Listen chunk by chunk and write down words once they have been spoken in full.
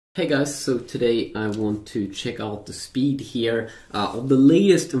Hey guys, so today I want to check out the speed here of the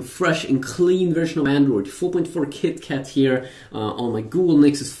latest and fresh and clean version of Android 4.4 KitKat here on my Google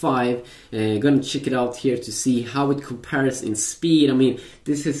Nexus 5. Gonna check it out here to see how it compares in speed. I mean,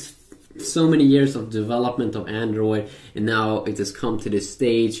 this is so many years of development of Android, and now it has come to this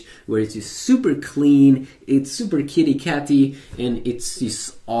stage where it's just super clean, it's super kitty catty, and it's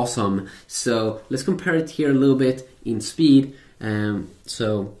just awesome. So let's compare it here a little bit in speed.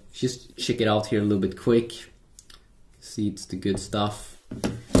 So just check it out here a little bit quick. See, it's the good stuff.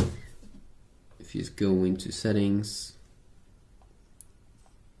 If you just go into settings,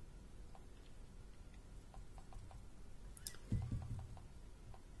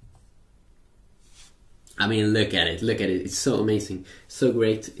 I memean, look at it, it's so amazing, so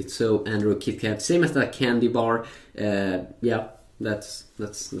great, it's so Android KitKat, same as that candy bar. Yeah, that's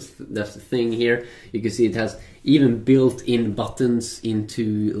the thing here. You can see it has even built-in buttons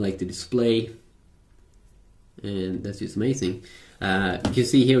into like the display, and that's just amazing. You can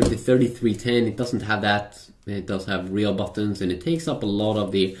see here with the 3310, it doesn't have that. It does have real buttons, and it takes up a lot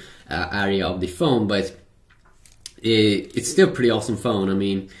of the area of the phone, but it's still a pretty awesome phone. I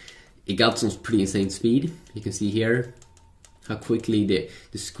mean, it got some pretty insane speed. You can see here how quickly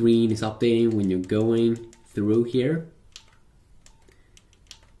the screen is updating when you're going through here.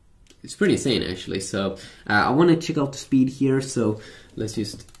 It's pretty insane actually. So I want to check out the speed here, so let's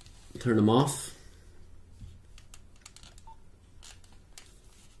just turn them off.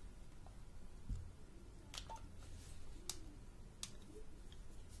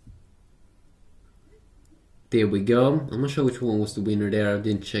 There we go. I'm not sure which one was the winner there, I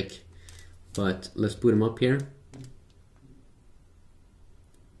didn't check, but let's put them up here.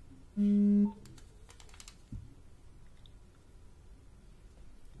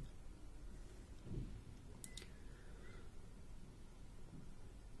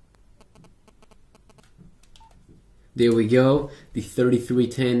 There we go, the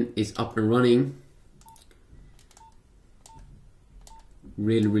 3310 is up and running.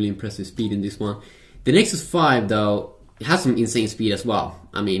 Really impressive speed in this one. The Nexus 5 though, it has some insane speed as well.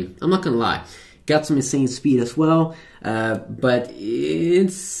 I mean, I'm not gonna lie, got some insane speed as well, but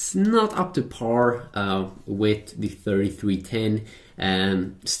it's not up to par with the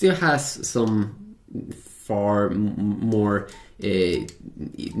 3310. Still has some far more, it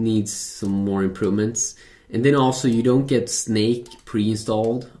needs some more improvements. And then also you don't get Snake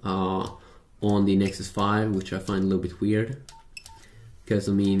pre-installed on the Nexus 5, which I find a little bit weird. Because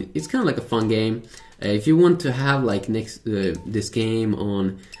I mean, it's kind of like a fun game. If you want to have like this game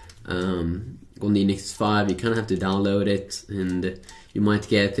on the Nexus 5, you kind of have to download it, and you might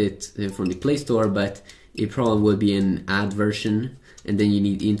get it from the Play Store, but it probably will be an ad version, and then you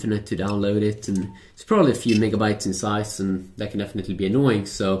need internet to download it, and it's probably a few megabytes in size, and that can definitely be annoying.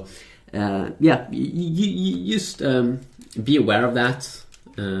 So yeah, you just be aware of that.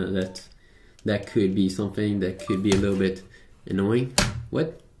 That could be something that could be a little bit annoying.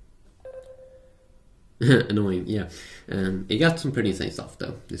 What? Annoying, yeah. It got some pretty insane stuff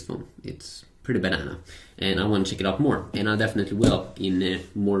though, this phone. It's pretty banana, and I want to check it out more, and I definitely will in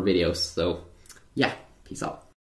more videos. So yeah, peace out.